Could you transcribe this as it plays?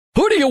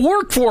Who do you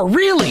work for,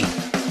 really?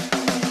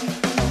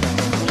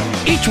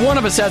 Each one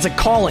of us has a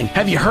calling.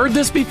 Have you heard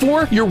this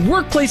before? Your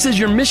workplace is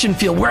your mission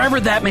field, wherever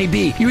that may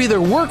be. You either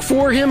work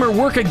for him or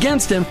work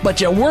against him, but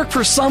you work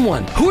for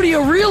someone. Who do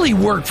you really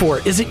work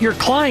for? Is it your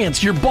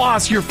clients, your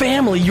boss, your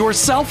family,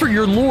 yourself, or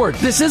your Lord?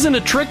 This isn't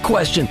a trick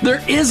question.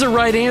 There is a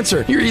right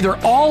answer. You're either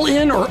all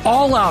in or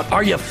all out.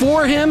 Are you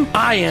for him?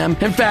 I am.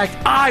 In fact,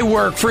 I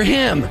work for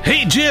him.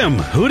 Hey, Jim,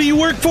 who do you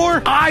work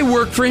for? I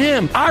work for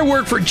him. I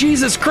work for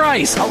Jesus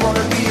Christ. I want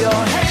to be your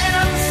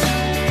hands.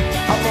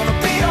 I want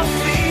to be your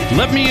feet.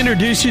 Let me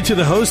introduce you to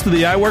the host of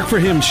the I Work For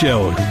Him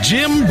show,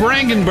 Jim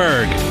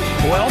Brangenberg.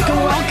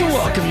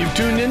 Welcome. You've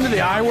tuned into the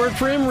I Work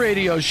For Him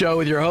radio show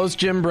with your host,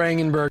 Jim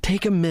Brangenberg.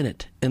 Take a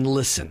minute and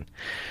listen.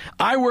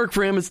 I Work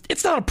For Him,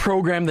 it's not a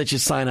program that you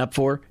sign up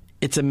for.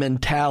 It's a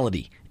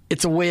mentality.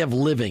 It's a way of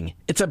living.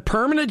 It's a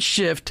permanent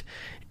shift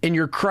in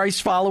your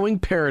Christ-following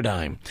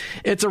paradigm.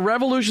 It's a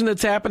revolution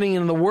that's happening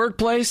in the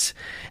workplace,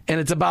 and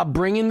it's about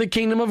bringing the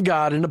kingdom of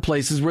God into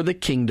places where the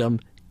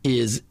kingdom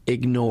is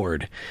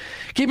ignored.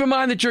 Keep in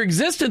mind that your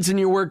existence in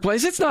your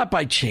workplace, it's not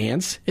by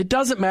chance. It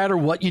doesn't matter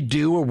what you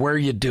do or where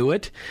you do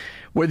it.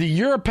 Whether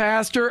you're a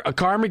pastor, a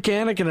car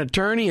mechanic, an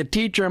attorney, a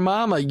teacher, a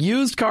mom, a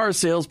used car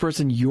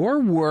salesperson, your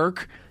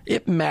work,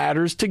 it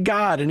matters to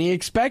God, and He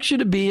expects you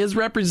to be His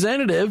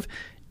representative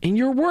in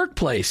your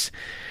workplace.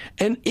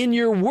 And in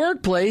your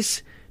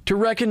workplace, to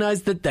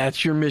recognize that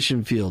that's your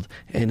mission field.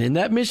 And in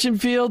that mission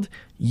field,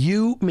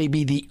 you may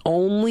be the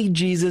only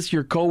Jesus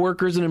your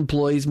coworkers and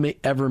employees may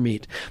ever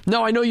meet.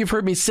 Now, I know you've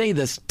heard me say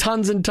this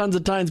tons and tons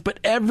of times, but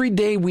every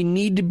day we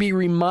need to be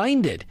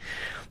reminded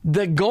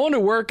that going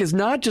to work is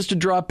not just to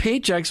draw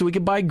paychecks so we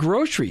can buy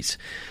groceries.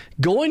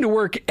 Going to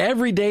work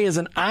every day is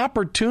an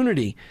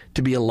opportunity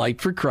to be a light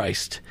for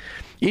Christ.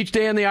 Each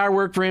day on the I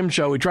Work For Him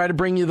show, we try to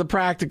bring you the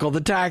practical, the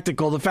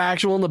tactical, the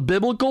factual, and the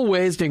biblical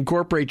ways to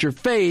incorporate your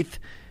faith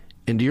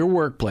into your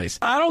workplace.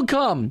 I don't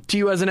come to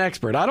you as an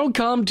expert. I don't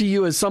come to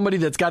you as somebody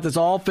that's got this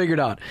all figured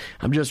out.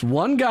 I'm just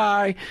one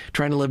guy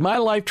trying to live my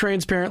life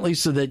transparently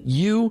so that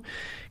you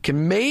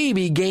can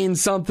maybe gain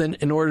something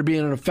in order to be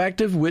an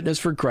effective witness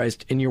for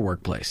Christ in your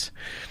workplace.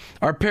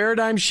 Our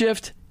paradigm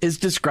shift is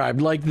described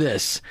like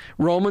this.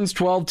 Romans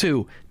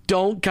 12:2.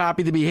 Don't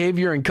copy the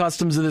behavior and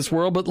customs of this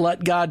world, but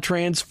let God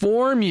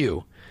transform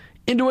you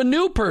into a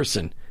new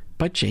person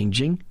by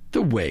changing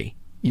the way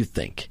you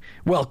think.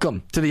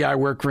 Welcome to the I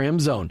Work For Him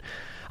zone.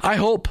 I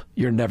hope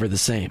you're never the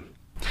same.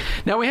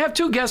 Now, we have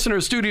two guests in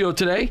our studio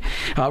today.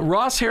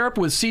 Ross Harrop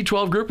with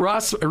C12 Group.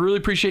 Ross, I really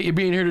appreciate you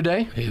being here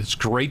today. It's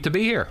great to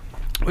be here.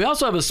 We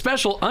also have a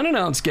special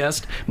unannounced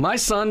guest. My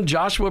son,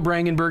 Joshua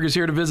Brangenberg, is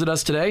here to visit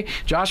us today.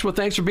 Joshua,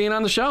 thanks for being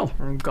on the show.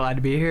 I'm glad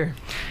to be here.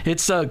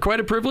 It's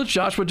quite a privilege.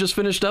 Joshua just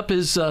finished up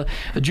his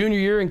junior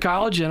year in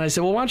college, and I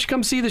said, well, why don't you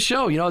come see the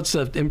show? You know, it's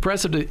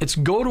impressive. It's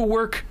go to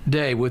work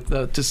day with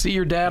to see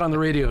your dad on the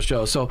radio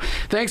show. So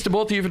thanks to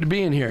both of you for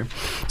being here.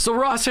 So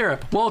Ross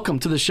Harrop, welcome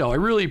to the show. I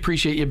really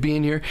appreciate you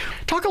being here.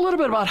 Talk a little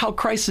bit about how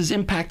Christ has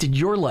impacted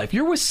your life.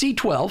 You're with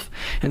C12,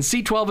 and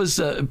C12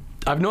 is...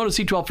 I've known of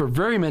C12 for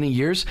very many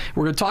years.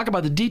 We're going to talk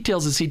about the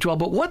details of C12,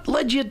 but what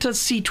led you to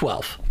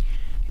C12?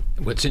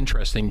 What's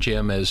interesting,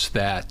 Jim, is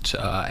that,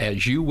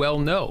 as you well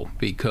know,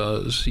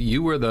 because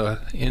you were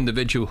the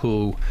individual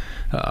who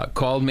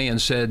called me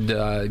and said,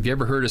 have you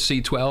ever heard of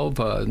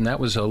C12? And that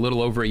was a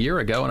little over a year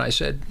ago. And I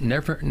said,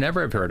 never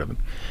have heard of him.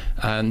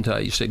 And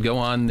you said, go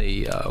on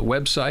the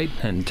website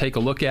and take a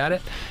look at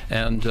it.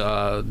 And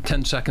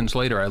 10 seconds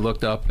later, I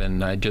looked up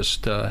and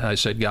I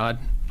said, God,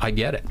 I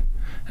get it.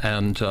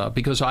 And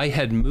because I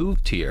had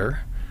moved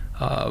here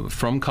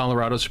from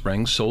Colorado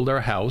Springs, sold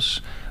our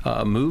house,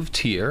 moved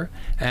here,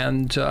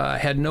 and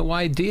had no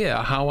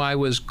idea how I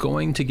was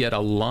going to get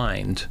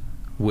aligned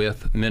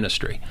with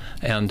ministry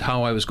and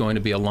how I was going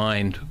to be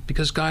aligned,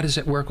 because God is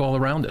at work all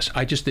around us.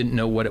 I just didn't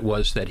know what it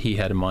was that He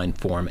had in mind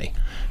for me.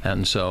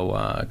 And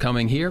so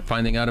coming here,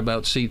 finding out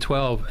about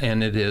C12,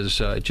 and it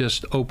has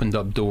just opened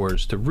up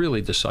doors to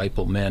really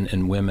disciple men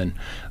and women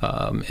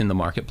in the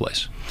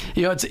marketplace.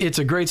 You know, it's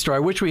a great story.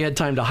 I wish we had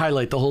time to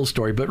highlight the whole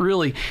story, but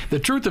really the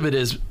truth of it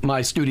is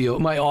my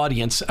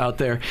audience out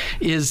there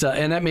is,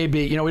 and that may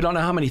be, you know, we don't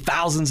know how many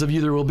thousands of you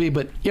there will be,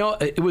 but, you know,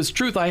 it was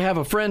truth. I have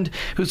a friend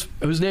whose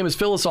name is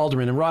Phyllis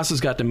Alderman, and Ross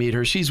has got to meet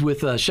her. She's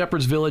with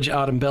Shepherd's Village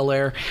out in Bel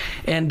Air,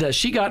 and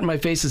she got in my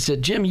face and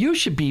said, Jim, you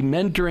should be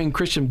mentoring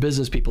Christian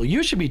business people.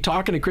 You should be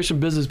talking to Christian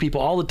business people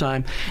all the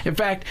time. In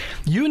fact,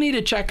 you need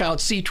to check out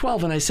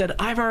C12. And I said,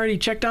 I've already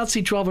checked out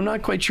C12. I'm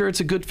not quite sure it's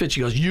a good fit. She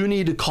goes, you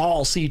need to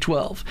call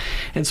C12.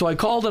 And so I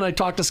called and I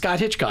talked to Scott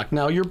Hitchcock,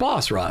 now your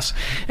boss, Ross.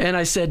 And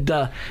I said,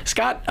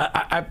 Scott,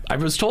 I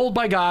was told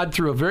by God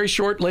through a very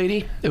short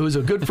lady who was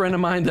a good friend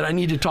of mine that I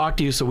need to talk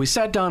to you. So we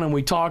sat down and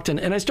we talked,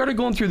 and I started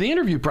going through the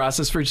interview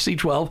process for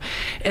C12.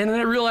 And then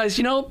I realized,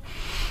 you know,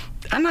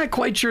 I'm not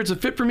quite sure it's a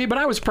fit for me, but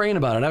I was praying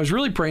about it. I was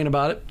really praying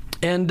about it.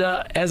 And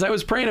as I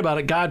was praying about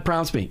it, God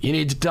prompts me, you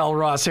need to tell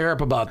Ross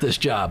Harrop about this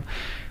job.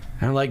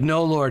 And I'm like,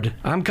 no, Lord,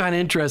 I'm kind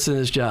of interested in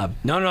this job.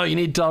 No, you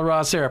need to tell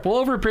Ross Harrop. Well,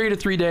 over a period of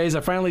 3 days, I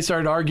finally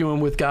started arguing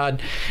with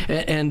God.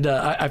 And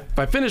I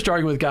finished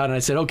arguing with God, and I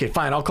said, okay,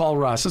 fine, I'll call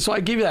Ross. And so I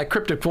gave you that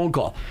cryptic phone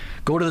call.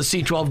 Go to the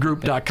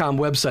C12group.com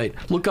website,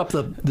 look up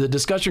the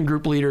discussion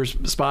group leader's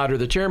spot or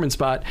the chairman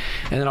spot,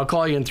 and then I'll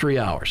call you in 3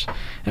 hours.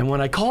 And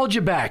when I called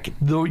you back,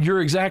 your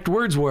exact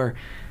words were,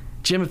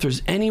 Jim, if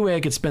there's any way I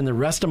could spend the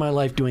rest of my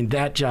life doing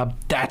that job,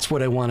 that's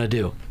what I want to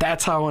do.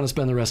 That's how I want to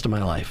spend the rest of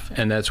my life.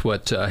 And that's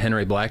what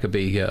Henry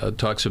Blackaby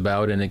talks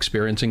about in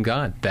experiencing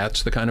God.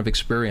 That's the kind of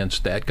experience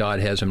that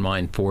God has in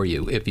mind for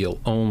you if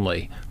you'll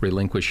only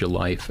relinquish your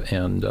life,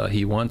 and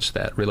he wants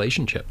that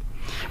relationship.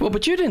 Well,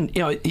 but you didn't,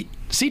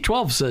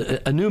 C12's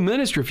a new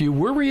ministry for you.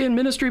 Where were you in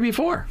ministry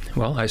before?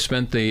 Well, I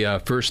spent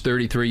the first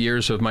 33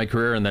 years of my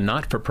career in the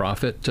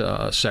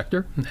not-for-profit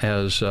sector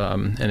as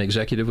an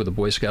executive with the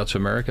Boy Scouts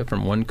of America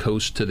from one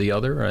coast to the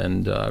other,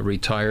 and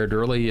retired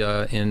early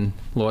in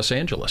Los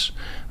Angeles.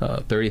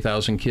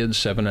 30,000 kids,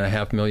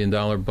 $7.5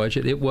 million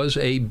budget. It was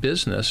a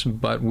business,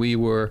 but we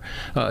were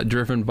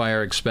driven by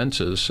our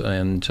expenses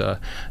and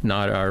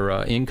not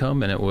our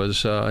income, and it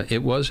was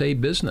a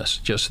business,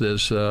 just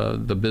as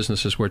the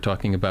businesses we're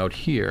talking about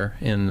here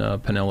in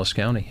Pinellas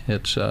County.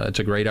 It's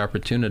a great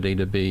opportunity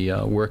to be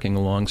working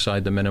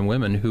alongside the men and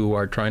women who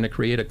are trying to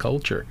create a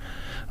culture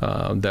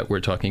that we're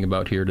talking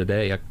about here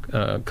today,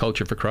 a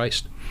culture for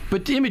Christ.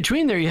 But in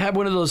between there, you have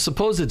one of those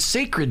supposed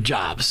sacred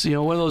jobs,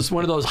 one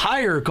of those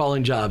higher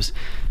calling jobs.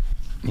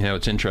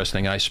 It's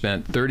interesting. I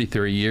spent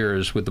 33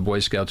 years with the Boy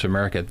Scouts of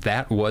America.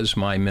 That was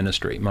my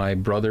ministry. My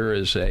brother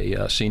is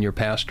a senior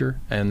pastor,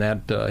 and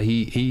that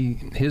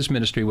his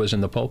ministry was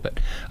in the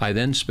pulpit. I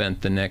then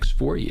spent the next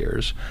 4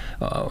 years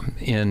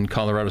in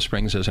Colorado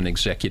Springs as an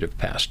executive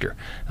pastor.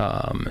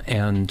 But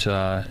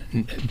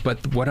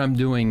what I'm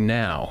doing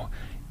now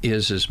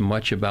is as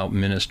much about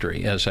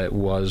ministry as it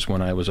was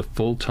when I was a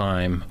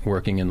full-time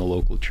working in the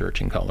local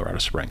church in Colorado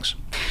Springs.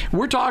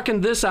 We're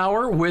talking this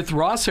hour with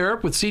Ross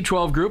Harrop with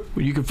C12 Group.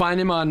 You can find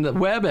him on the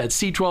web at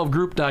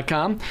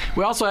c12group.com.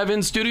 We also have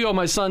in studio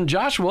my son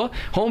Joshua,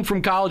 home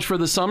from college for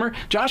the summer.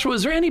 Joshua,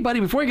 is there anybody,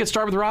 before we get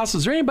started with Ross,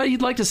 is there anybody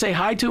you'd like to say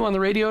hi to on the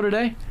radio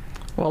today?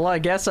 Well, I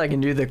guess I can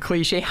do the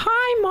cliche,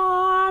 hi,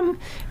 Mom,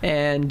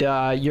 and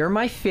you're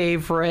my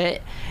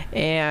favorite,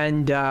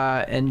 and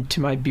to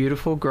my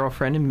beautiful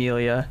girlfriend,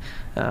 Amelia,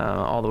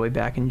 all the way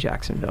back in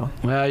Jacksonville.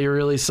 Well, you're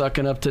really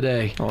sucking up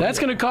today. Oh, That's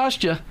going to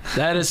cost you.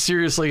 That is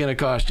seriously going to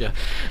cost you.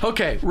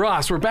 Okay,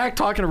 Ross, we're back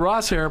talking to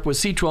Ross Harrop with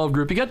C12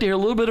 Group. You got to hear a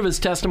little bit of his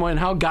testimony and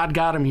how God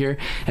got him here,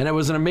 and it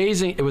was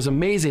amazing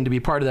to be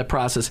part of that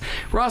process.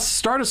 Ross,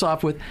 start us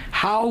off with,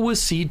 how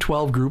was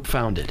C12 Group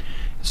founded?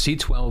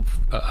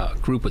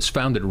 C12 Group was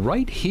founded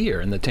right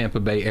here in the Tampa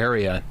Bay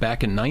area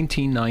back in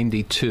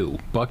 1992.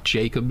 Buck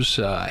Jacobs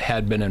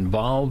had been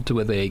involved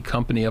with a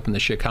company up in the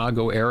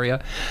Chicago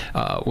area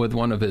with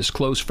one of his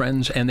close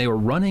friends, and they were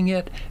running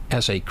it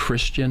as a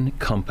Christian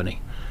company.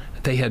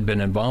 They had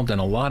been involved in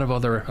a lot of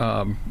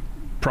other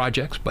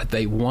projects, but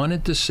they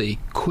wanted to see,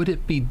 could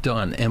it be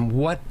done, and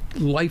what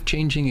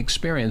life-changing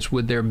experience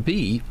would there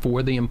be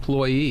for the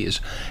employees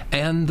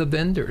and the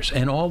vendors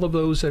and all of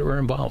those that were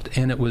involved.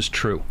 And it was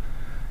true.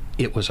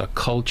 It was a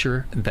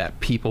culture that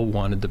people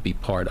wanted to be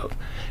part of,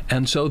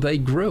 and so they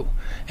grew.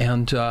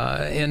 And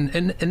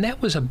that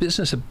was a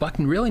business that Buck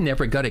really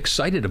never got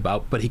excited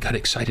about, but he got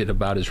excited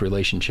about his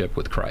relationship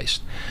with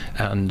Christ,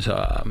 and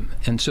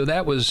so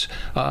that was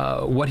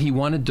what he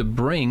wanted to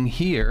bring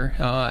here.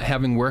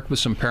 Having worked with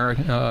some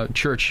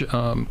church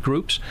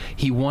groups,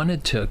 he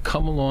wanted to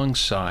come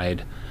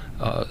alongside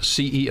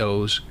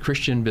CEOs,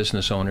 Christian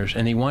business owners,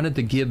 and he wanted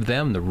to give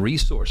them the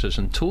resources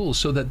and tools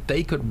so that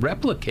they could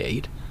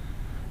replicate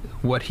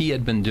what he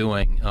had been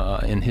doing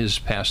in his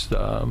past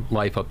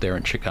life up there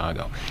in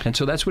Chicago. And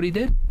so that's what he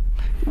did.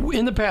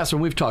 In the past,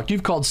 when we've talked,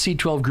 you've called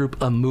C12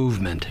 Group a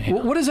movement. Yeah.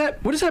 What does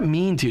that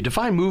mean to you?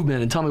 Define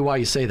movement and tell me why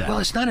you say that. Well,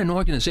 it's not an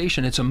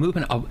organization. It's a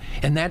movement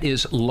and that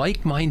is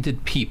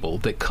like-minded people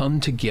that come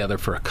together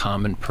for a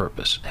common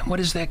purpose. And what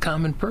is that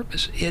common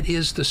purpose? It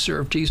is to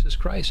serve Jesus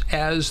Christ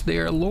as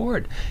their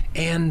Lord.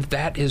 And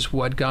that is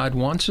what God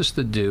wants us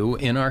to do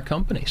in our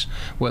companies,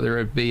 whether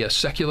it be a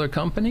secular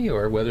company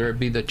or whether it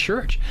be the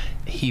church.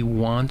 He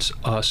wants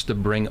us to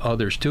bring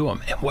others to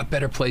him. And what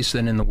better place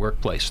than in the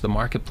workplace, the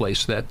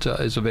marketplace that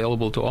is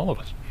available to all of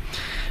us.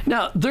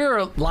 Now, there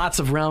are lots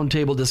of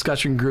roundtable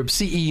discussion groups,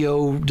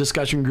 CEO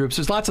discussion groups.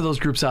 There's lots of those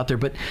groups out there.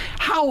 But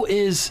how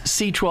is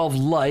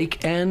C12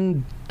 like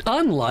and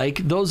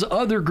unlike those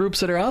other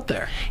groups that are out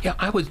there? Yeah,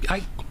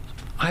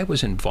 I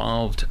was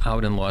involved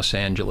out in Los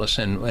Angeles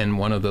in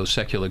one of those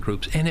secular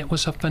groups, and it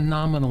was a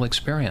phenomenal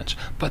experience.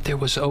 But there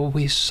was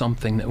always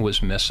something that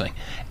was missing.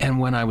 And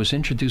when I was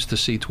introduced to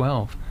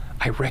C12,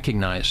 I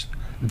recognized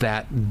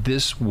that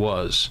this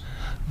was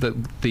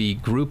the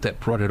group that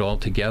brought it all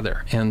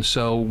together. And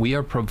so we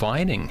are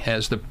providing,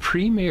 as the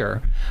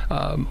premier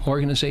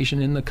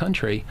organization in the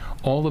country,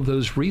 all of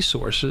those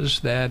resources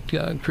that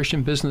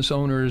Christian business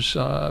owners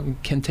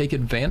can take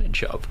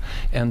advantage of.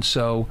 And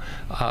so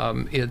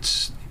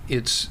it's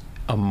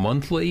a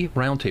monthly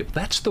roundtable.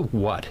 That's the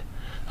what.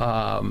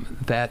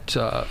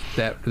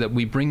 that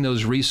we bring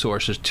those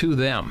resources to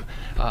them.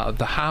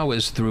 The how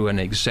is through an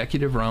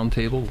executive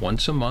roundtable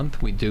once a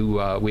month. We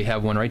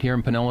have one right here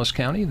in Pinellas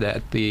County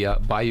at the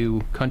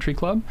Bayou Country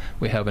Club.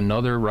 We have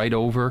another right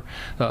over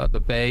the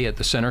bay at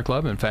the Center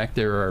Club. In fact,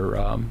 there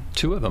are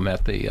two of them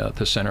at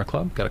the Center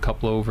Club. Got a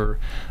couple over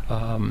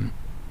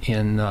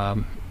in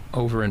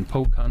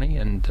Polk County,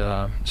 and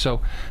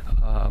so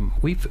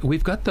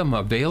we've got them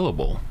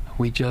available.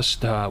 We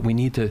just we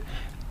need to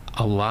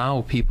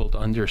allow people to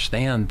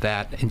understand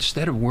that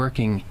instead of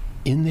working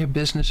in their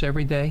business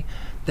every day,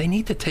 they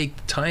need to take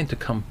the time to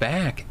come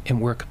back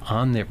and work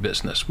on their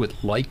business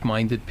with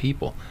like-minded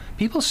people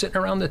sitting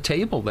around the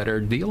table that are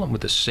dealing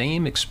with the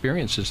same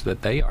experiences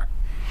that they are.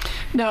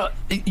 Now,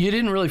 you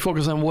didn't really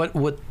focus on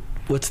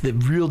what's the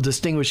real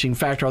distinguishing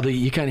factor, although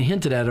you kind of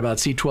hinted at about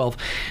C12.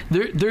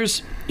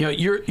 There's,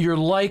 you're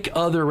like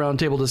other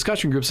roundtable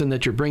discussion groups in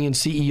that you're bringing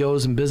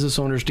CEOs and business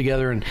owners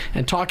together and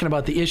talking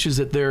about the issues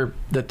that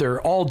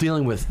they're all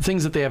dealing with,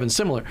 things that they have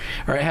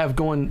have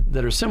going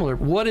that are similar.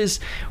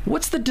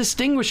 What's the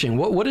distinguishing?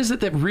 What is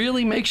it that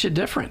really makes you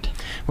different?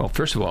 Well,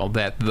 first of all,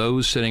 that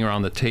those sitting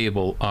around the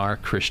table are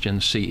Christian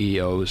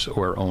CEOs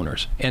or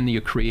owners, and you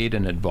create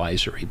an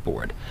advisory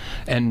board,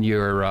 and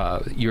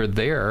you're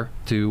there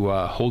to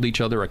hold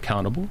each other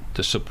accountable,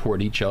 to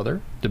support each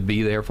other, to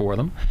be there for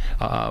them,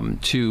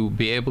 to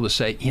be able to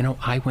say,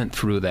 I went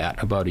through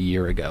that about a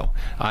year ago.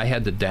 I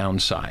had to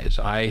downsize.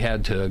 I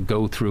had to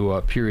go through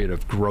a period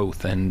of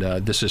growth, and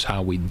this is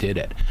how we did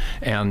it.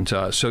 And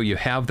so you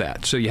have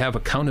that. So you have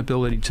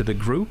accountability to the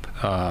group.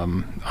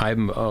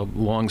 I'm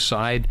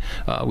alongside.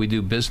 We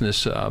do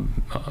business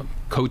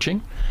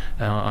coaching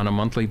on a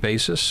monthly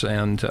basis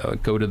and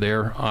go to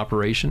their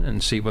operation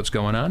and see what's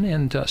going on.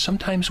 And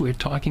sometimes we're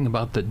talking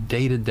about the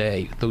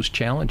day-to-day, those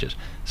challenges.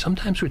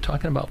 Sometimes we're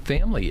talking about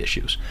family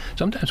issues.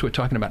 Sometimes we're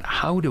talking about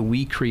how do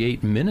we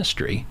create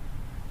ministry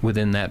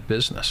within that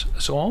business.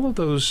 So all of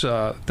those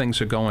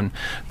things are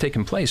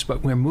taking place,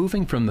 but we're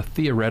moving from the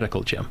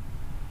theoretical, Jim,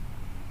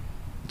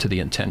 to the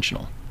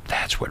intentional.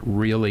 That's what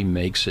really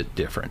makes it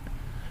different,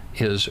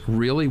 is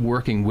really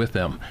working with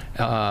them.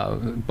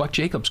 Buck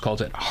Jacobs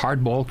calls it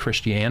hardball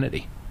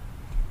Christianity.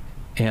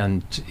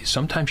 And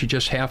sometimes you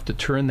just have to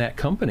turn that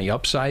company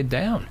upside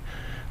down.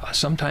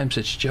 Sometimes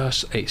it's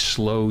just a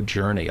slow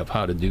journey of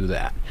how to do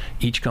that.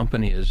 Each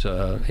company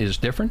is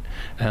different,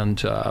 and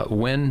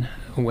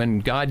when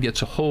God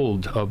gets a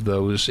hold of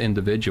those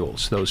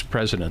individuals, those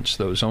presidents,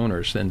 those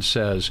owners, then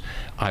says,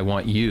 I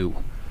want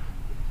you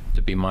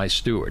to be my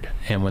steward.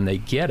 And when they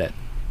get it,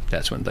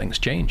 that's when things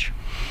change.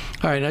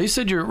 All right. Now, you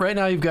said right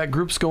now you've got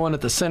groups going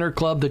at the Center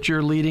Club that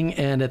you're leading,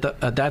 and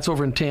at that's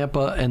over in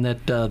Tampa, and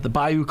at the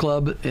Bayou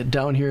Club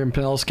down here in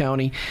Pinellas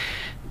County.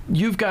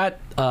 You've got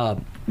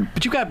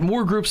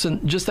more groups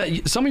than just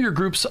that. Some of your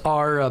groups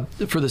are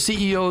for the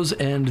CEOs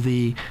and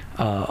the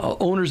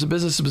owners of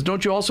businesses, but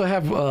don't you also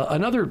have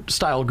another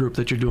style group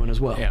that you're doing as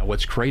well? Yeah,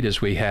 what's great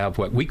is we have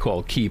what we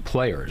call key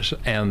players,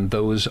 and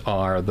those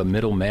are the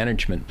middle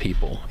management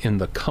people in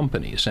the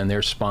companies, and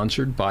they're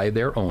sponsored by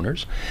their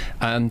owners.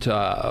 And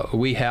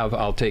we have,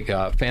 I'll take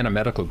Phantom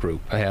Medical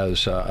Group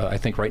has, I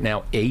think right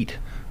now, 8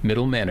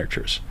 middle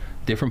managers,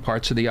 different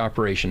parts of the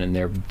operation in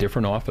their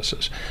different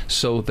offices,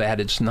 so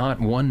that it's not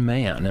one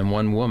man and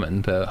one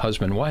woman, the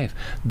husband and wife,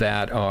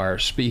 that are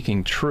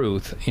speaking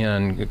truth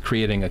in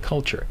creating a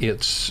culture.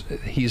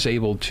 He's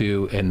able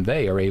to, and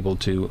they are able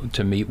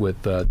to meet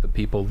with the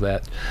people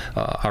that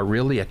are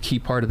really a key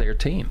part of their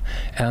team,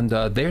 and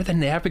they're the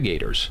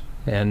navigators.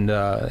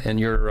 And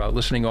your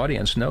listening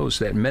audience knows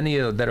that many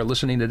that are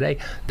listening today,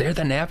 they're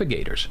the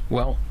navigators.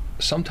 Well,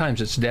 sometimes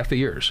it's deaf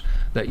ears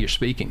that you're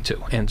speaking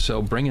to, and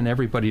so bringing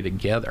everybody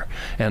together.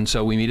 And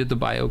so we meet at the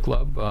Bio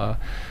Club,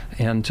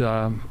 and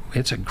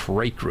it's a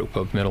great group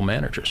of middle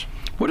managers.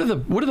 What are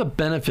the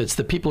benefits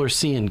that people are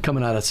seeing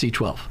coming out of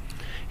C12?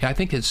 Yeah, I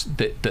think it's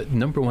the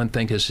number one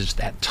thing is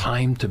that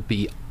time to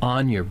be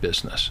on your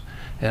business.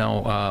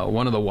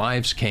 One of the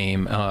wives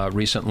came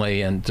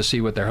recently and to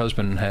see what their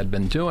husband had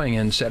been doing,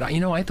 and said,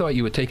 I thought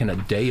you were taking a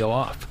day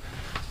off,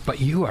 but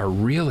you are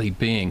really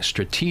being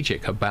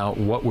strategic about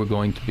what we're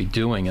going to be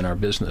doing in our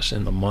business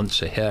in the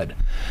months ahead.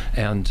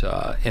 And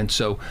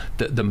so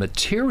the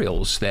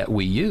materials that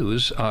we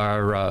use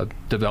are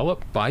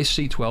developed by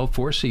C12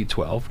 for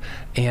C12,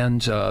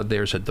 and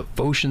there's a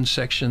devotion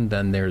section,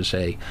 then there's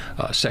a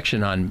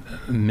section on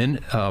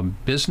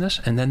business,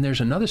 and then there's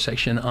another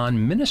section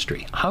on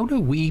ministry. How do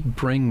we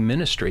bring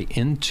ministry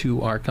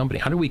into our company?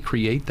 How do we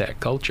create that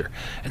culture?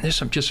 And there's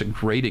some just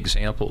great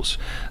examples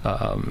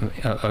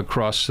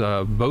across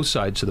both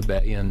sides of the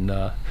bay, and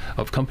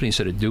of companies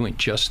that are doing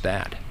just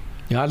that.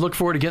 Yeah, I look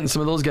forward to getting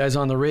some of those guys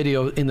on the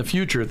radio in the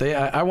future.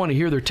 I want to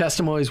hear their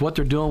testimonies, what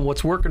they're doing,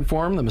 what's working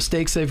for them, the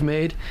mistakes they've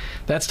made.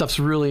 That stuff's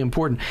really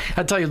important.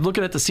 I tell you,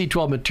 looking at the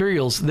C12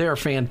 materials, they are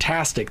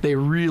fantastic. They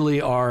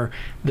really are.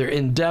 They're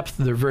in depth.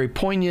 They're very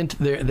poignant.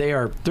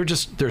 They're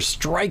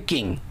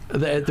striking.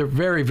 They're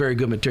very, very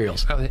good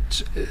materials.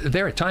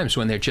 There are times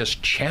when they're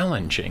just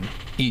challenging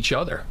each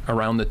other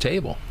around the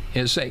table.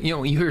 is say,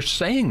 you're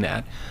saying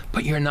that,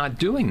 but you're not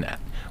doing that.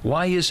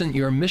 Why isn't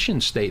your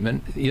mission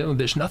statement,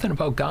 there's nothing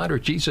about God or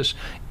Jesus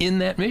in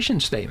that mission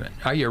statement.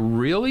 Are you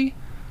really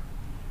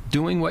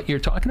doing what you're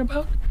talking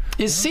about?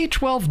 Is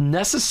C12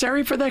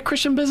 necessary for that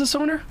Christian business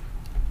owner?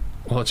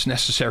 Well, it's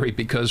necessary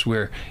because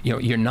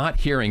you're not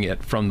hearing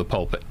it from the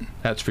pulpit.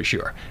 That's for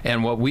sure.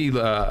 And what we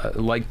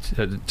like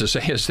to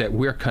say is that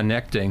we're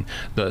connecting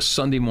the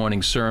Sunday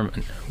morning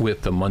sermon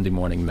with the Monday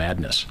morning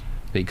madness,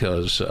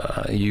 because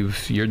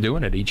you're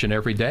doing it each and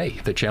every day.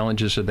 The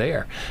challenges are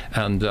there.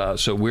 And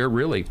so we're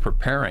really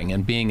preparing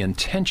and being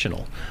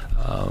intentional,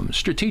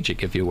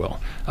 strategic, if you will,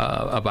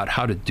 about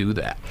how to do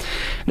that.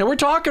 Now, we're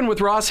talking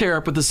with Ross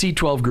Harrop with the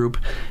C12 Group.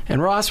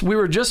 And Ross, we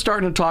were just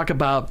starting to talk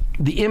about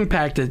the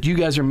impact that you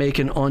guys are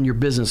making on your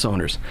business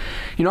owners.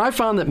 I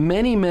found that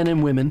many men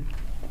and women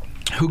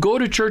who go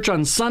to church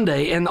on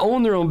Sunday and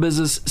own their own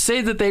business say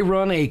that they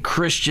run a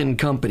Christian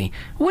company.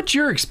 What's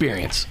your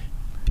experience?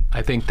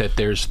 I think that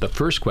the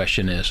first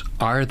question is,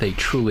 are they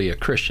truly a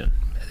Christian?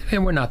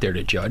 And we're not there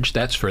to judge.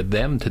 That's for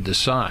them to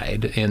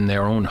decide in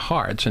their own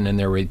hearts and in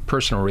their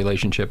personal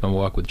relationship and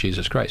walk with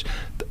Jesus Christ.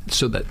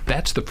 So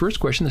that's the first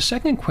question. The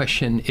second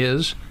question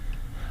is,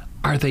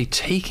 are they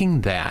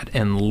taking that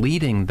and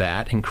leading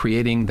that and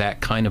creating that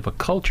kind of a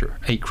culture,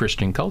 a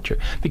Christian culture?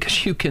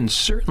 Because you can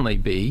certainly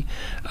be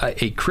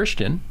a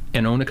Christian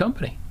and own a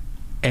company.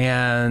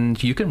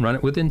 And you can run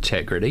it with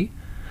integrity.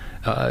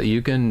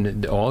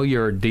 All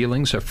your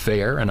dealings are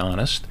fair and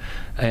honest,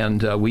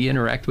 and we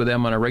interact with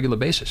them on a regular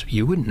basis.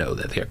 You wouldn't know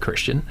that they're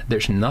Christian.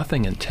 There's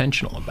nothing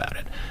intentional about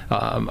it.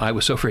 I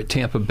was over at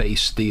Tampa Bay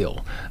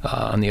Steel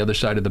on the other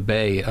side of the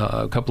bay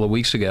a couple of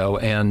weeks ago,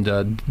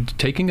 and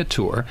taking a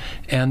tour,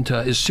 and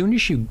as soon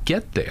as you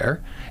get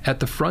there,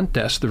 at the front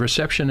desk, the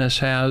receptionist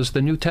has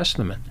the New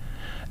Testament.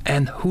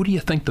 And who do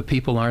you think the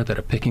people are that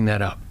are picking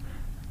that up?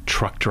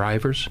 Truck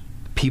drivers.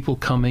 People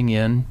coming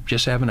in,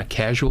 just having a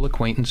casual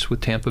acquaintance with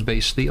Tampa Bay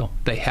Steel.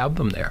 They have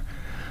them there.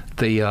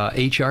 The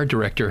HR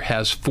director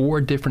has 4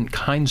 different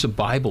kinds of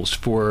Bibles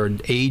for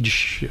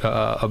age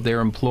of their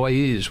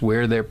employees,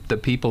 where the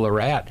people are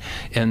at,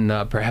 and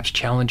perhaps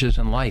challenges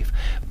in life.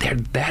 They're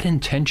that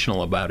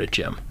intentional about it,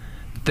 Jim.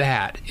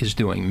 That is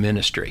doing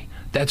ministry.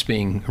 That's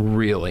being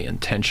really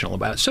intentional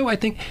about it. So I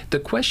think the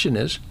question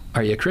is,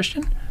 are you a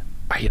Christian?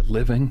 Are you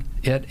living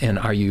it, and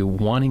are you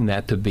wanting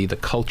that to be the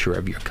culture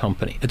of your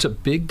company? It's a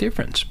big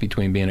difference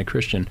between being a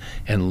Christian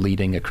and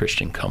leading a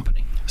Christian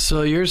company.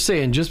 So you're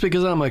saying just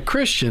because I'm a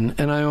Christian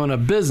and I own a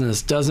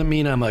business doesn't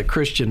mean I'm a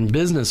Christian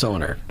business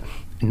owner?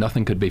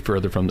 Nothing could be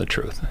further from the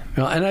truth.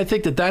 And I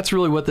think that that's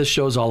really what this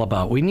show's all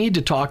about. We need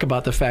to talk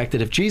about the fact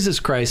that if Jesus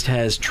Christ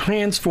has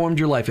transformed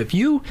your life, if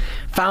you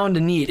found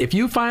a need, if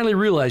you finally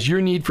realized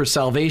your need for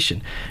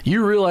salvation,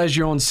 you realized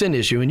your own sin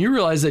issue, and you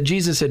realized that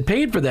Jesus had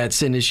paid for that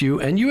sin issue,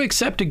 and you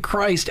accepted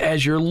Christ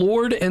as your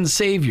Lord and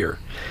Savior,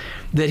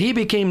 that he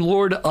became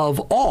Lord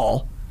of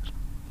all.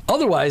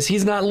 Otherwise,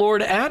 he's not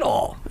Lord at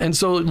all. And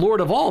so Lord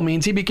of all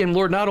means he became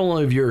Lord not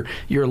only of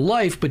your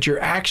life, but your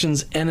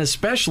actions, and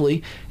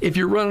especially if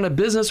you're running a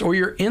business or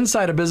you're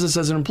inside a business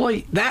as an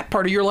employee, that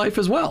part of your life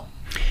as well.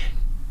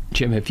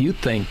 Jim, if you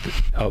think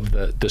of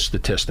the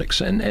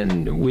statistics,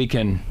 and we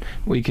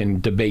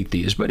can debate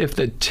these, but if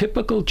the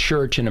typical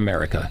church in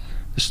America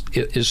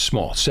is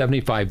small,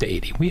 75 to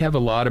 80. We have a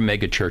lot of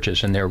mega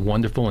churches, and they're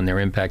wonderful, and they're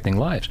impacting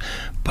lives.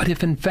 But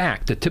if, in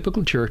fact, the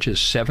typical church is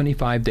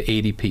 75 to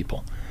 80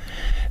 people,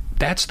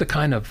 that's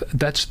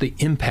the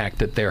impact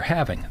that they're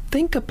having.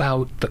 Think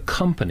about the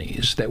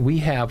companies that we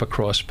have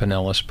across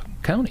Pinellas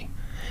County.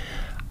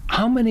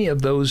 How many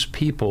of those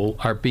people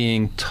are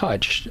being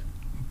touched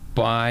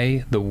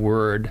by the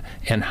Word,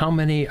 and how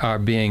many are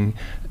being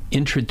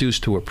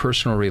introduced to a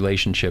personal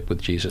relationship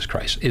with Jesus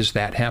Christ? Is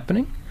that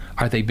happening?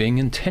 Are they being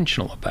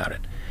intentional about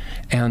it?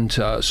 And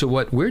so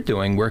what we're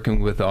doing,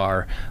 working with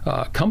our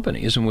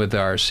companies and with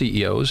our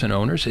CEOs and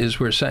owners, is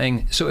we're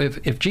saying, so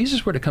if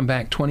Jesus were to come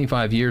back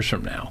 25 years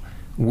from now,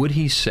 would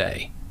he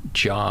say,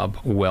 "Job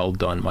well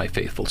done, my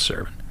faithful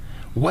servant"?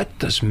 What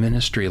does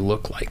ministry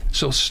look like?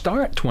 So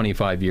start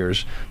 25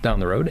 years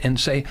down the road and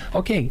say,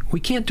 okay, we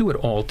can't do it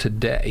all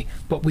today,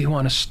 but we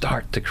want to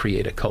start to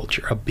create a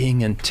culture of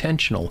being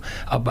intentional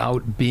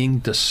about being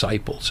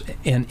disciples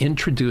and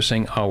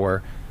introducing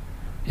our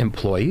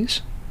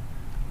employees.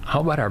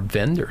 How about our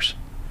vendors?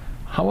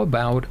 How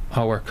about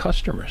our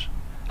customers?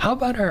 How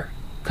about our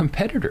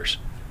competitors?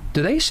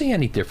 Do they see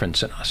any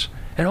difference in us?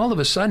 And all of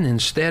a sudden,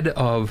 instead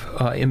of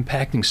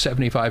impacting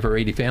 75 or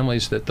 80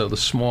 families that the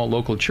small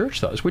local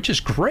church does, which is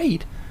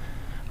great,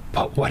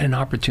 but what an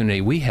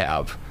opportunity we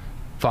have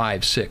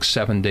 5, 6,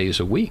 7 days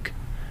a week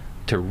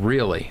to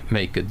really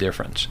make a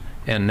difference.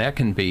 And that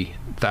can be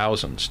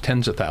thousands,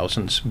 tens of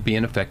thousands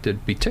being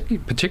affected,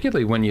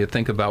 particularly when you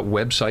think about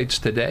websites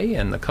today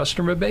and the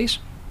customer base.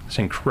 It's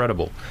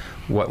incredible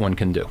what one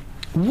can do.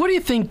 What do you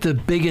think the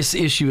biggest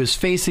issue is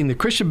facing the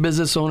Christian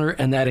business owner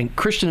and that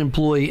Christian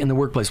employee in the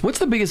workplace? What's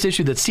the biggest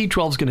issue that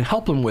C12 is going to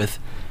help them with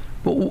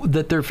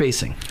that they're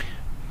facing?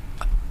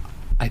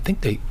 I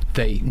think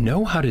they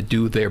know how to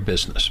do their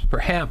business.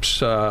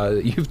 Perhaps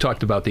you've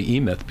talked about the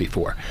E-Myth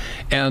before,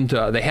 and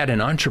they had an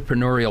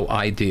entrepreneurial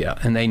idea,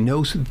 and they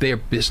know their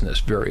business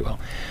very well.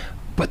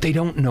 But they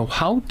don't know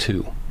how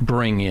to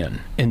bring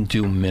in and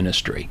do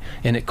ministry.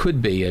 And it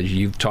could be, as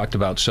you've talked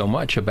about so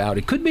much about,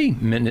 it could be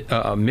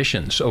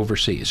missions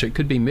overseas. It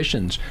could be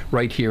missions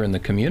right here in the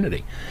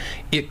community.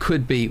 It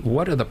could be,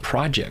 what are the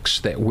projects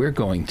that we're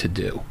going to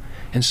do?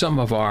 And some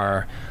of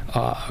our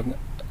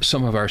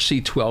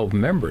C12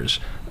 members,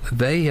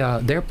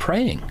 they're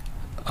praying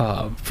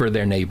for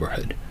their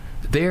neighborhood.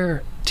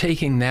 They're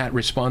taking that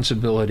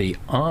responsibility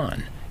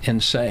on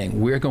and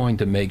saying, we're going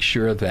to make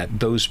sure that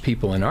those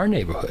people in our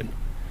neighborhood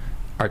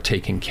are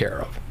taken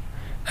care of.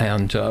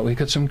 And we've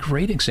got some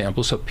great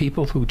examples of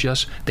people who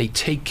they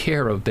take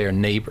care of their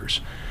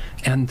neighbors.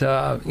 And,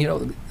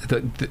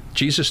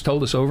 Jesus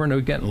told us over and over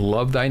again,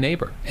 love thy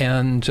neighbor.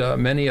 And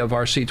many of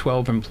our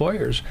C12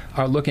 employers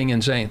are looking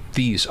and saying,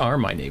 these are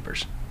my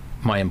neighbors,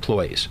 my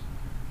employees,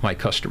 my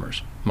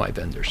customers, my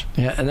vendors.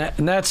 Yeah,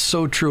 and that's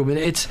so true. But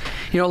it's,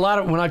 a lot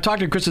of, when I talk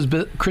to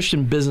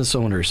Christian business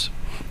owners,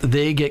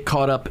 they get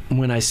caught up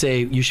when I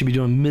say you should be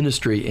doing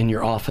ministry in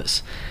your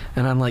office.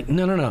 And I'm like,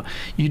 no,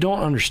 you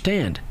don't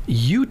understand.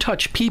 You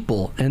touch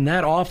people in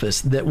that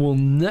office that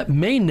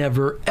may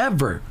never,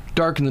 ever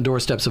darken the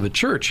doorsteps of a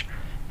church.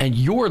 And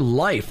your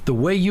life, the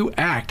way you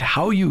act,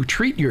 how you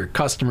treat your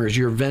customers,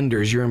 your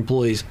vendors, your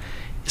employees,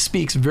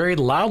 speaks very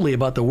loudly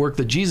about the work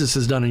that Jesus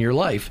has done in your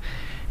life.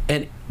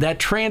 And that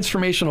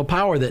transformational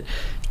power that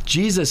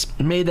Jesus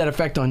made that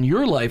effect on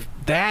your life,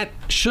 that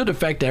should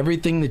affect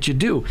everything that you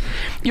do.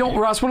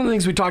 Ross, one of the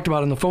things we talked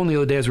about on the phone the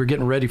other day as we were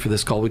getting ready for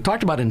this call, we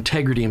talked about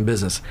integrity in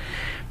business.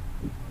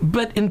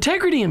 But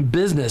integrity in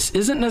business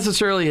isn't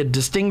necessarily a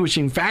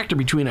distinguishing factor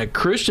between a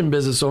Christian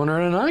business owner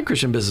and a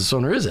non-Christian business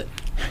owner, is it?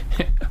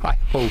 I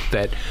hope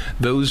that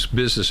those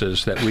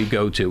businesses that we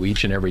go to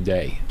each and every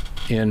day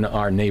in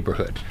our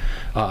neighborhood,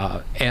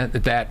 and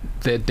that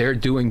they're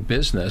doing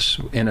business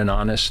in an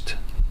honest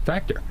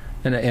factor.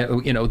 And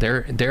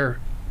they're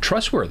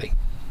trustworthy.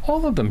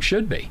 All of them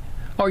should be,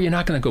 or you're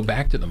not going to go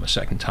back to them a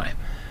second time.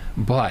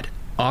 But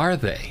are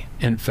they,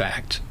 in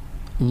fact,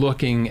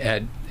 looking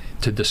to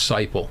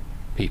disciple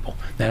people?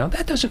 Now,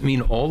 that doesn't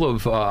mean all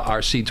of our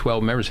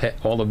C12 members,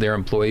 all of their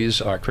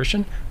employees are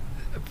Christian.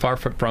 Far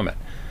from it.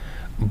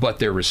 But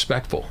they're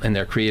respectful, and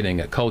they're creating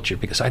a culture,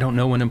 because I don't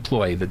know an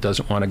employee that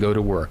doesn't want to go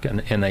to work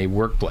in a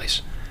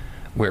workplace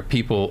where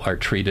people are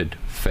treated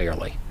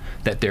fairly,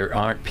 that there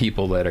aren't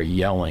people that are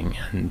yelling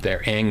and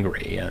they're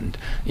angry, and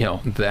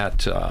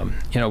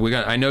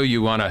I know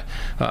you want to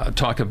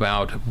talk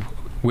about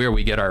where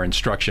we get our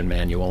instruction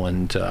manual,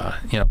 and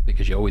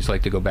because you always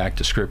like to go back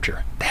to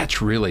Scripture. That's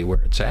really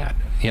where it's at.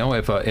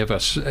 If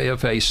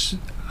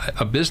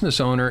a business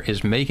owner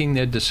is making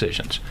their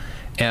decisions,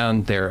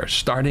 and they're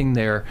starting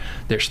their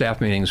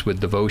staff meetings with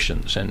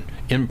devotions and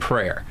in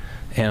prayer,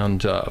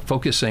 and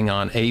focusing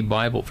on a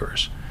Bible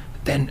verse,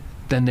 then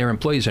their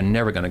employees are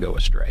never going to go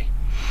astray.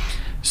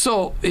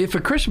 So if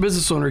a Christian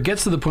business owner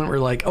gets to the point where,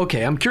 like,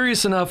 okay, I'm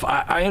curious enough,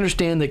 I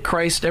understand that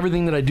Christ,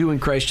 everything that I do in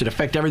Christ should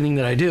affect everything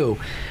that I do,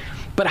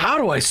 but how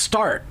do I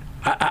start?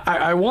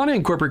 I want to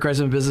incorporate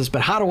Christ in business,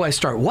 but how do I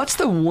start? What's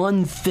the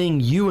one thing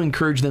you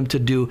encourage them to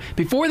do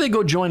before they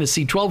go join a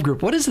C12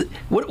 group? What is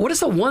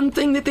the one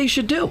thing that they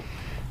should do?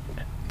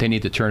 They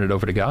need to turn it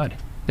over to God.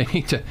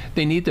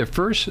 They need to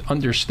first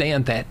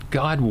understand that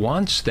God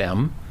wants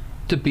them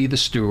to be the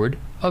steward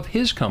of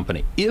His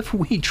company. If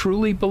we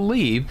truly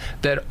believe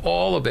that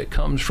all of it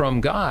comes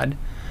from God,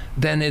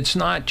 then it's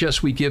not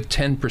just we give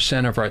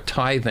 10% of our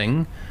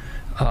tithing,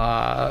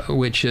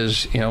 which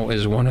is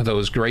one of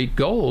those great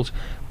goals,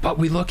 but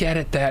we look at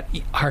it that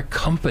our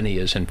company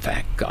is in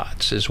fact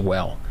God's as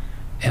well.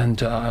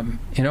 And,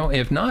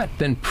 if not,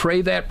 then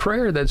pray that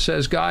prayer that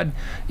says, God,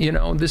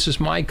 this is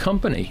my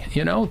company.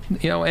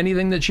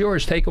 Anything that's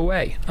yours, take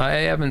away. I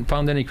haven't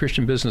found any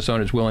Christian business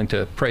owners willing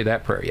to pray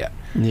that prayer yet.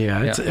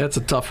 Yeah, it's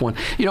a tough one.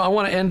 I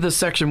want to end this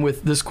section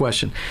with this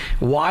question.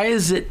 What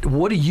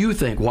do you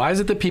think? Why is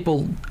it that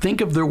people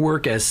think of their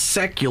work as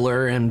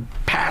secular and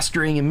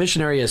pastoring and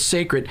missionary as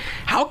sacred?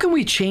 How can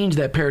we change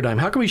that paradigm?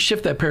 How can we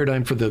shift that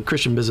paradigm for the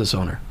Christian business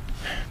owner?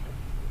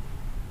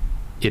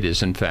 It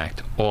is, in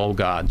fact, all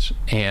God's,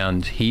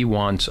 and He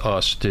wants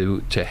us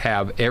to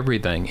have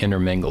everything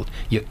intermingled.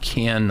 You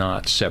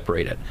cannot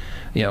separate it.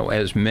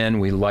 As men,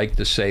 we like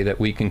to say that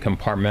we can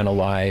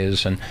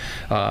compartmentalize,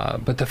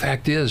 but the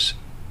fact is,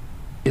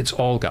 it's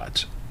all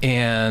God's.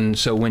 And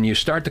so when you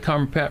start to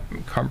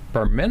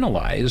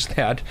compartmentalize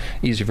that,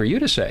 easy for you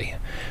to say,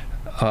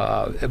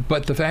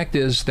 but the fact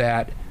is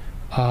that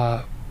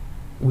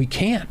we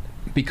can't,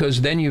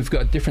 because then you've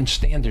got different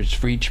standards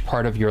for each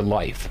part of your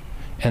life.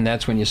 And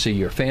that's when you see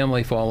your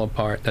family fall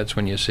apart. That's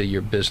when you see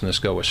your business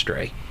go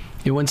astray.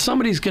 When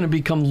somebody's going to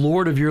become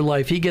Lord of your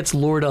life, he gets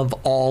Lord of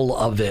all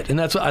of it. And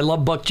that's what I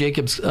love Buck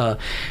Jacobs'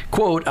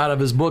 quote out of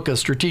his book, A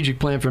Strategic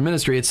Plan for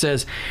Ministry. It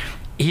says,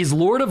 He's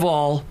Lord of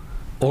all,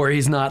 or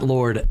he's not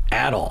Lord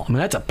at all. I mean,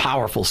 that's a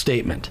powerful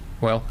statement.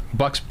 Well,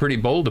 Buck's pretty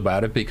bold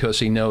about it because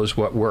he knows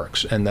what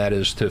works, and that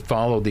is to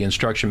follow the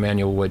instruction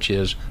manual, which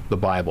is the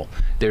Bible.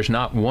 There's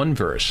not one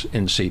verse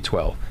in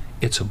C12.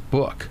 It's a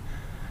book.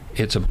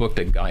 It's a book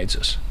that guides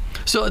us.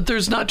 So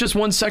there's not just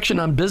one section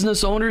on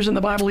business owners in the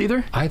Bible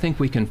either? I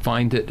think we can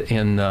find it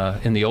in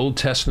the Old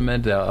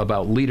Testament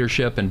about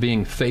leadership and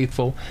being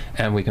faithful,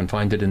 and we can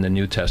find it in the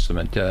New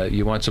Testament.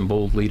 You want some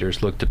bold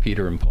leaders, look to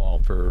Peter and Paul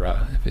for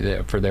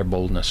their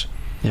boldness.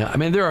 Yeah, I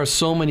mean, there are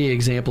so many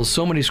examples,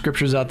 so many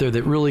scriptures out there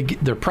that really,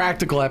 they're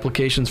practical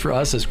applications for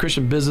us as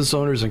Christian business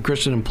owners and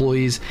Christian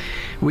employees.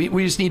 We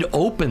just need to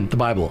open the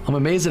Bible. I'm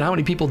amazed at how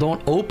many people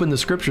don't open the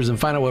scriptures and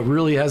find out what it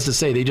really has to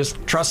say. They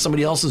just trust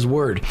somebody else's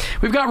word.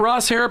 We've got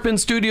Ross Harrop in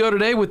studio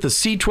today with the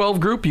C12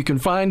 Group. You can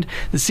find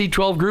the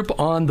C12 Group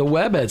on the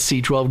web at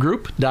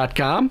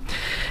c12group.com.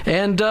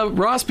 And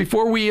Ross,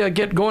 before we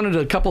get going into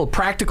a couple of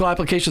practical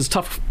applications,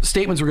 tough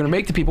statements we're going to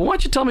make to people, why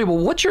don't you tell me, well,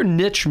 what's your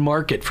niche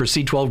market for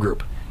C12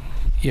 Group?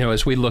 You know,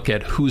 as we look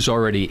at who's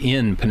already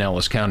in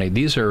Pinellas County,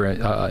 these are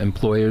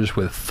employers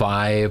with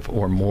 5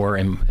 or more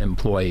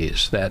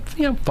employees. That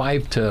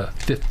 5 to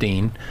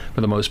 15 for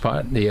the most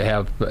part. You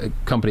have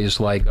companies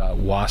like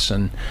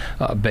Wasson,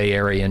 Bay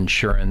Area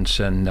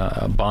Insurance, and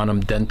Bonham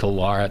Dental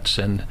Arts,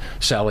 and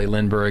Sally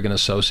Lindbergh and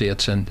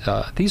Associates, and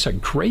these are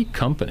great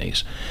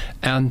companies,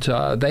 and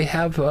they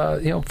have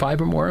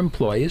 5 or more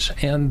employees,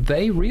 and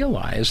they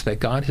realize that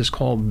God has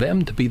called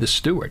them to be the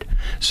steward.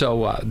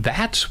 So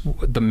that's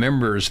the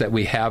members that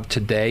we have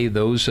today.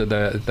 Those are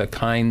the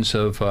kinds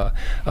of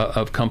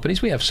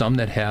companies. We have some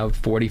that have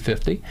 40,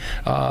 50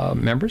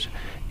 members.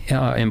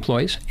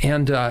 Employees,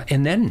 and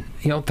then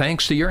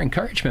thanks to your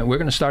encouragement, we're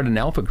going to start an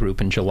alpha group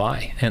in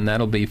July, and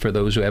that'll be for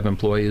those who have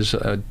employees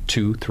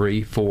 2,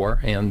 3, 4,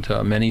 and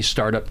many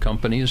startup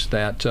companies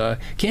that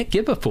can't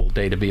give a full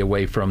day to be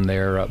away from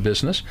their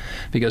business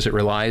because it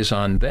relies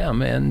on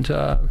them, and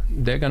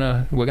we're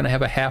gonna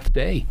have a half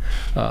day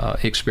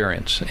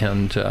experience,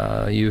 and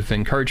you've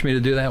encouraged me to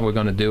do that. We're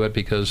going to do it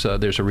because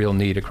there's a real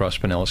need across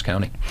Pinellas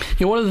County.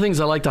 One of the things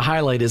I like to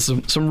highlight is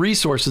some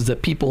resources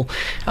that people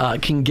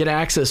can get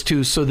access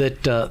to so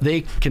that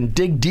they can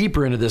dig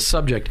deeper into this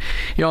subject.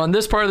 And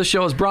this part of the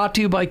show is brought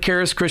to you by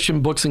Charis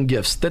Christian Books and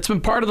Gifts. That's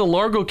been part of the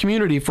Largo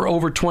community for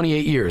over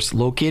 28 years,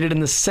 located in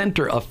the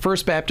center of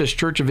First Baptist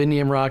Church of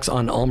Indian Rocks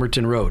on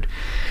Ulmerton Road.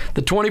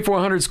 The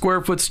 2,400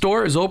 square foot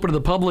store is open to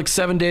the public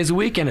 7 days a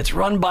week, and it's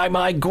run by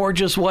my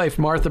gorgeous wife,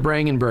 Martha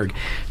Brangenberg.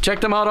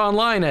 Check them out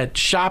online at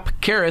Shop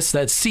Charis,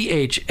 that's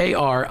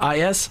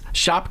CHARIS,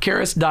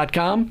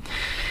 shopcharis.com.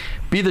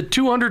 Be the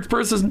 200th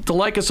person to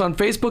like us on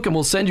Facebook, and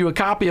we'll send you a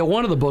copy of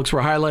one of the books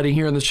we're highlighting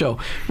here in the show.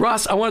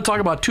 Ross, I want to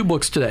talk about 2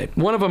 books today.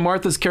 One of them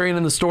Martha's carrying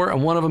in the store,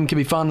 and one of them can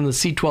be found on the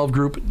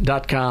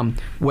c12group.com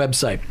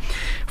website.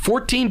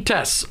 14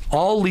 Tests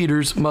All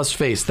Leaders Must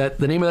Face. The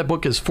name of that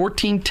book is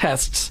 14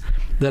 Tests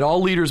That All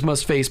Leaders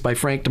Must Face by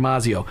Frank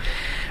Damasio.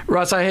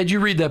 Ross, I had you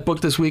read that book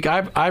this week.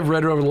 I've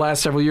read it over the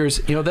last several years.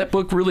 That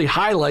book really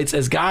highlights,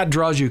 as God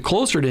draws you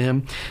closer to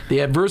Him, the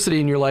adversity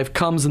in your life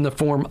comes in the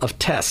form of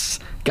tests.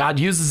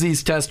 God uses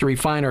these tests to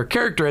refine our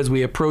character as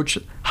we approach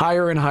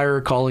higher and higher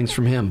callings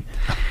from Him.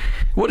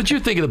 What did you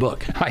think of the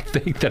book? I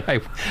think that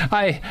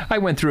I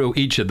went through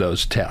each of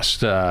those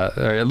tests, or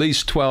at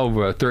least 12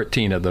 or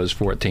 13 of those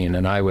 14,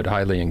 and I would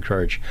highly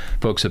encourage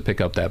folks to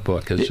pick up that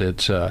book because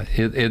it's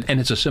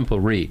a simple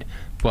read.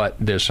 But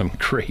there's some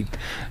great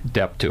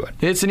depth to it.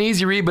 It's an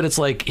easy read, but it's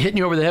like hitting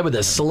you over the head with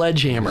a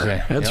sledgehammer.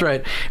 That's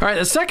right. All right,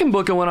 the second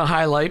book I want to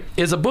highlight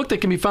is a book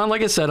that can be found,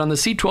 like I said, on the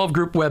C12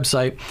 Group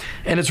website,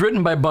 and it's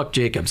written by Buck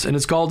Jacobs, and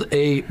it's called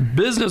A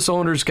Business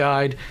Owner's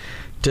Guide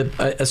to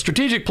a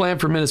Strategic Plan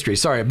for Ministry.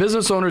 A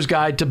Business Owner's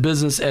Guide to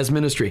Business as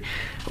Ministry.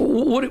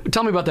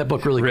 Tell me about that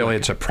book really quick. Really,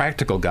 it's a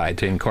practical guide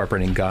to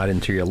incorporating God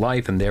into your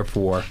life and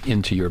therefore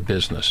into your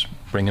business.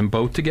 Bring them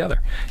both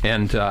together.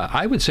 And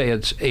I would say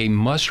it's a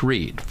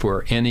must-read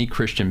for any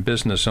Christian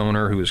business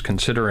owner who is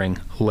considering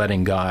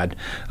letting God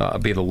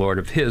be the Lord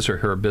of his or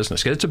her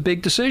business. It's a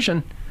big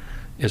decision.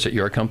 Is it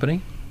your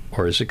company?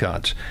 Or is it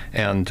God's?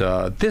 And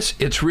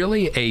it's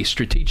really a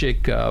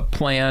strategic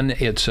plan.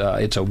 It's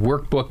a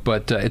workbook,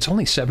 but it's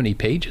only 70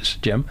 pages,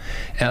 Jim.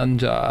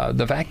 And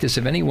the fact is,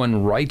 if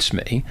anyone writes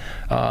me,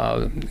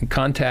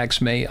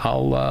 contacts me,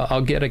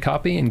 I'll get a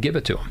copy and give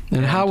it to them.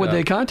 And how would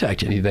they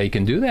contact you? They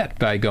can do that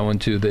by going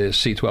to the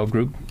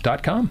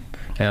c12group.com.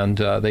 And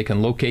they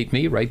can locate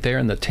me right there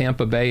in the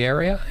Tampa Bay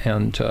area.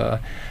 And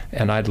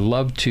I'd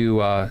love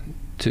to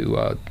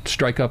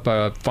strike up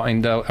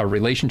find out a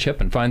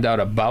relationship and find out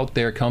about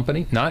their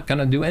company. Not going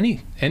to do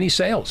any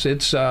sales.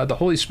 It's the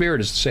Holy Spirit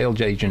is the sales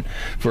agent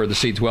for the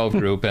C12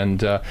 Group,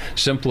 and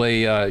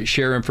simply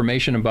share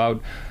information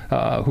about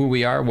who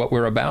we are, what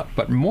we're about,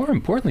 but more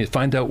importantly,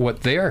 find out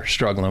what they're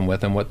struggling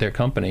with and what their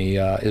company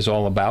is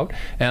all about,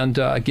 and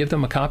give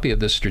them a copy of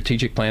this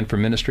Strategic Plan for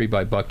Ministry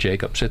by Buck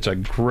Jacobs. It's a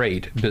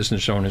great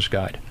business owner's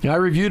guide. I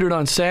reviewed it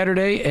on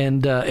Saturday,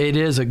 and it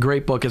is a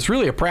great book. It's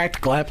really a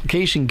practical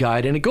application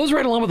guide, and it goes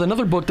right along with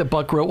another book that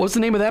Buck wrote. What's the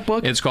name of that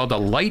book? It's called The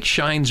Light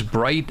Shines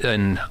Bright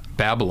in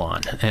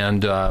Babylon.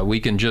 And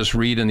we can just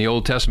read in the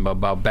Old Testament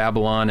about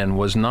Babylon, and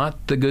was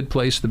not the good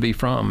place to be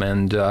from.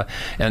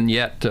 And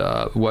yet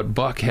what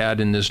Buck had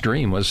in this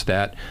dream was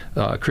that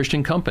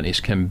Christian companies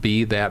can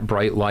be that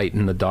bright light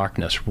in the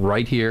darkness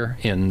right here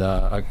in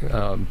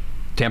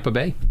Tampa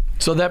Bay.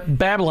 So that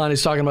Babylon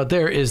he's talking about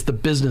there is the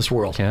business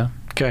world. Yeah.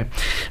 Okay.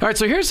 All right,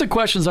 so here's the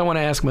questions I want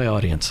to ask my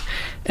audience.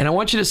 And I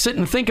want you to sit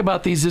and think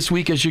about these this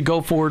week as you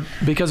go forward,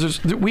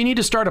 because we need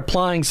to start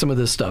applying some of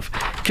this stuff.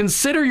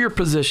 Consider your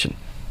position,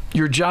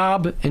 your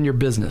job, and your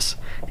business.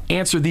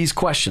 Answer these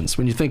questions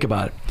when you think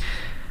about it.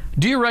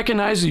 Do you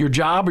recognize your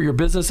job or your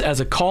business as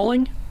a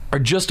calling or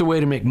just a way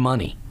to make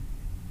money?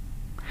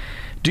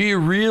 Do you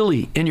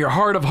really, in your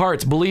heart of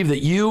hearts, believe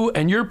that you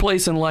and your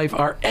place in life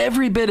are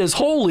every bit as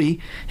holy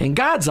in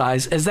God's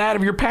eyes as that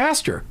of your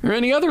pastor or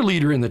any other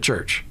leader in the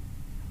church?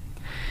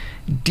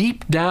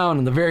 Deep down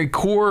in the very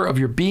core of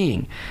your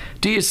being,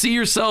 do you see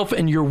yourself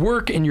and your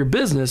work and your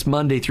business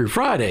Monday through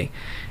Friday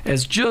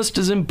as just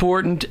as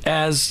important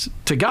as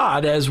to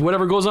God as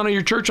whatever goes on in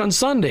your church on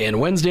Sunday and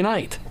Wednesday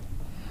night?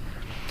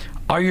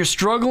 Are you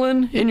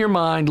struggling in your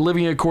mind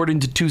living according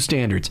to two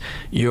standards,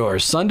 your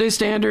Sunday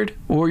standard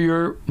or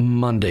your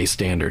Monday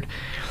standard?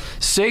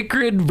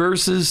 Sacred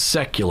versus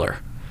secular.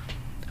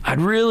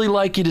 I'd really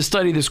like you to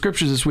study the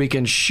scriptures this week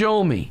and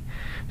show me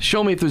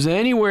if there's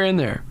anywhere in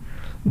there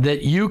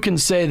that you can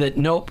say that,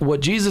 nope, what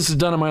Jesus has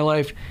done in my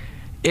life,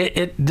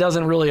 it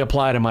doesn't really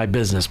apply to my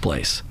business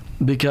place,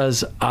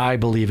 because I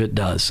believe it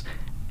does.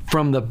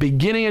 From the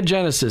beginning of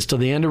Genesis to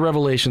the end of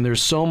Revelation,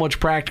 there's so much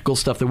practical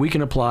stuff that we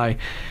can apply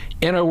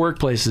in our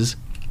workplaces.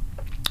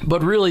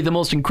 But really, the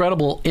most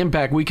incredible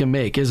impact we can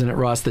make, isn't it,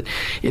 Ross, that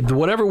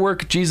whatever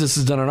work Jesus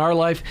has done in our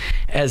life,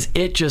 as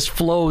it just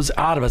flows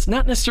out of us,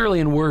 not necessarily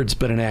in words,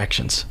 but in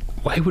actions.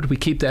 Why would we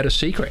keep that a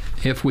secret?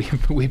 If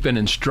we've been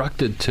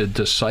instructed to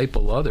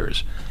disciple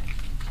others,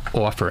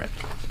 offer it.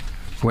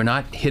 We're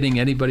not hitting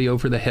anybody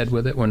over the head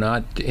with it. We're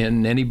not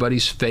in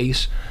anybody's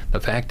face. The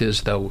fact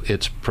is, though,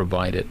 it's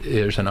provided.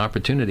 There's an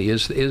opportunity.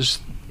 Is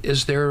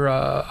there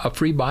a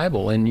free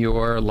Bible in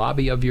your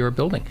lobby of your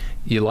building?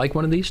 You like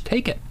one of these?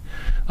 Take it.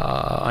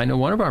 I know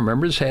one of our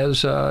members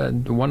has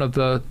one of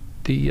the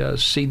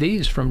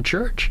CDs from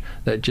church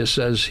that just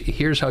says,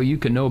 here's how you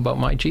can know about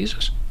my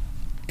Jesus.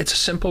 It's a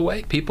simple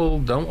way. People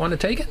don't want to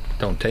take it.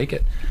 Don't take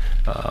it.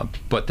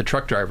 But the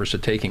truck drivers are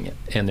taking it,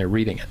 and they're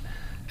reading it.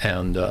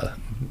 And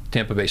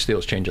Tampa Bay Steel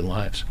is changing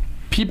lives.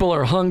 People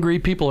are hungry.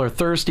 People are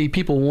thirsty.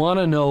 People want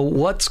to know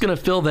what's going to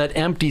fill that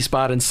empty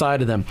spot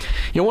inside of them.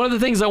 You know, one of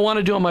the things I want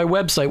to do on my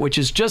website, which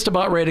is just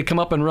about ready to come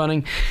up and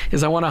running,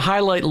 is I want to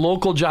highlight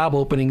local job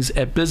openings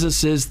at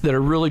businesses that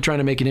are really trying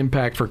to make an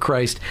impact for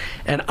Christ.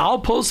 And I'll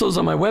post those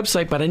on my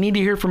website, but I need to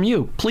hear from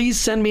you. Please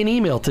send me an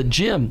email to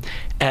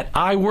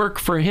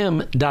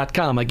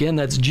jim@iworkforhim.com. Again,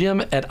 that's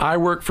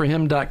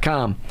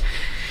jim@iworkforhim.com.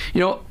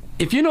 You know,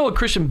 if you know a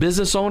Christian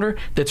business owner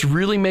that's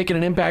really making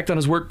an impact on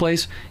his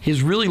workplace, he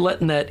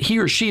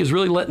or she is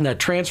really letting that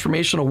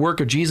transformational work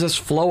of Jesus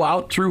flow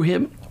out through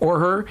him or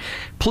her,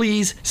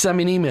 please send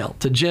me an email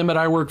to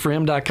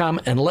jim@iworkforhim.com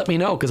and let me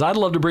know, because I'd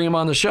love to bring him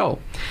on the show.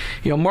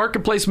 You know,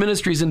 Marketplace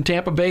Ministries in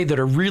Tampa Bay that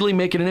are really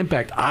making an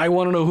impact, I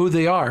want to know who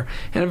they are.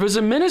 And if there's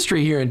a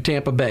ministry here in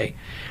Tampa Bay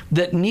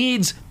that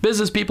needs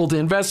business people to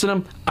invest in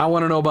them, I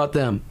want to know about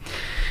them.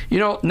 You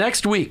know,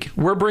 next week,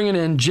 we're bringing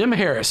in Jim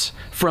Harris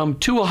from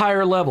To a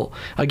Higher Level.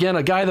 Again,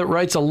 a guy that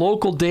writes a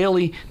local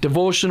daily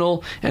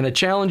devotional and a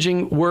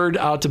challenging word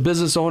out to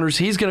business owners.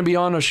 He's going to be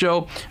on a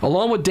show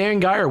along with Dan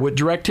Geyer with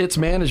Direct Hits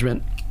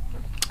Management.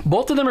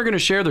 Both of them are going to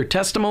share their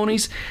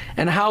testimonies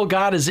and how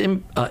God has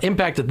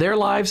impacted their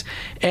lives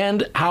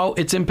and how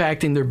it's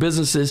impacting their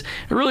businesses.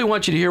 I really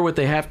want you to hear what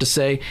they have to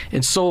say.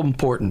 It's so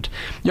important.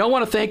 Y'all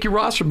want to thank you,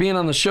 Ross, for being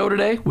on the show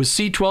today with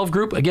C12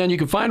 Group. Again, you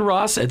can find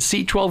Ross at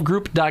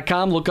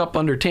c12group.com. Look up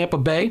under Tampa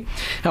Bay.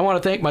 I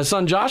want to thank my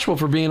son Joshua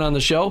for being on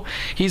the show.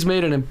 He's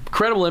made an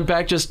incredible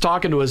impact just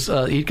talking to his,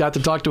 he got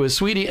to talk to his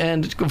sweetie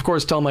and, of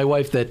course, tell my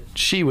wife that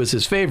she was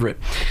his favorite.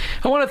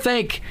 I want to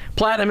thank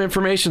Platinum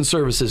Information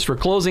Services for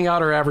closing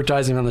out our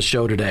advertising on the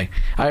show today.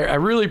 I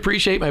really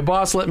appreciate my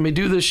boss letting me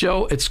do this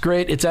show. It's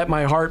great. It's at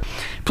my heart.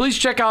 Please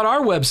check out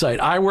our website,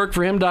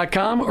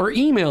 iworkforhim.com, or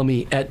email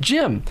me at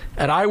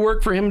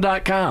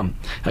jim@iworkforhim.com.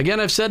 Again,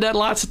 I've said that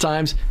lots of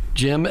times,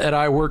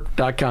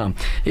 jim@iwork.com.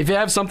 If you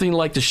have something you'd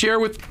like to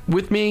share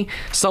with me,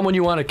 someone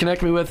you want to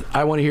connect me with,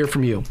 I want to hear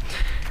from you.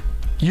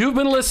 You've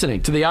been listening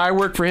to the I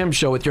Work For Him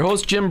show with your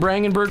host, Jim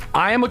Brangenberg.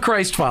 I am a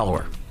Christ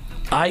follower.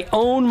 I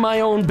own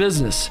my own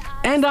business,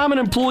 and I'm an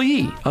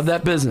employee of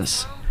that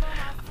business.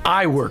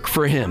 I work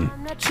for him.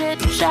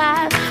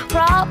 Chit-chat,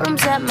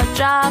 problems at my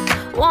job,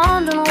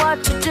 wondering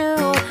what to do.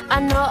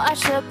 I know I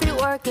should be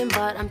working,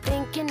 but I'm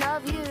thinking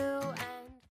of you.